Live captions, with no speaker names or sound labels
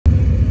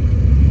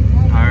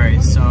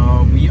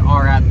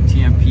are at the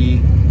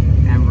TMP,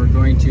 and we're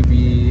going to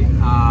be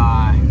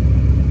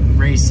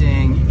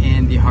racing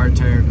in the hard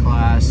tire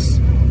class.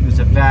 There's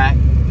a Vet,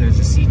 there's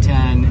a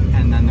C10,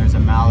 and then there's a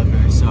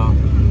Malibu. So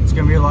it's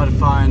gonna be a lot of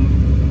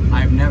fun.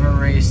 I've never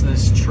raced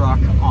this truck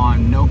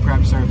on no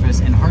prep surface,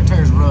 and hard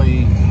tire is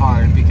really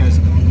hard because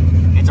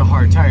it's a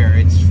hard tire.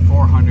 It's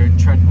 400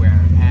 tread wear,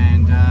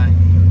 and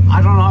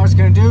I don't know how I was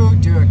gonna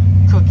do a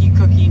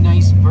cookie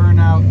nice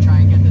burnout, try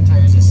and get the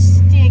tires as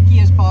sticky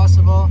as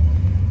possible,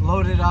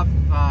 load it up.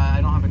 I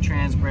don't have a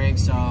trans brake,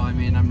 so I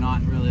mean I'm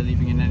not really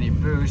leaving in any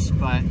boost,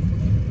 but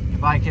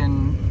if I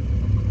can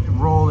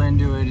roll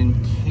into it and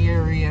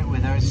carry it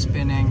without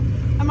spinning,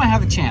 I might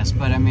have a chance.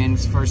 But I mean,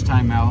 it's first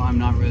time out, I'm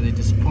not really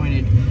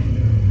disappointed.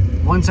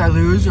 Once I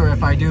lose, or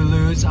if I do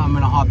lose, I'm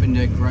gonna hop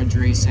into grudge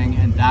racing,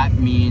 and that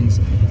means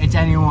it's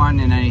anyone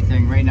and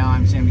anything. Right now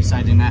I'm standing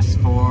beside an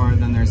S4,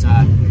 then there's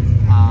a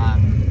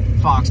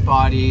Fox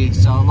body,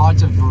 so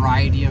lots of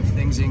variety of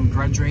things in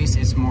grudge race.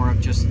 It's more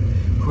of just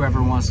whoever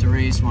wants to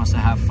race, wants to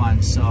have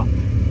fun. So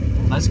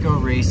let's go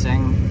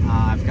racing.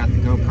 I've got the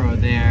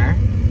GoPro there,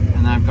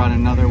 and then I've got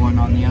another one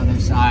on the other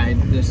side,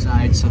 this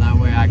side, so that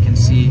way I can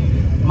see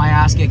my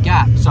ass get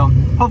gapped. So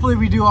hopefully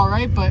we do all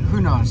right, but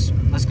who knows?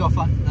 Let's go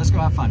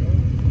have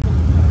fun.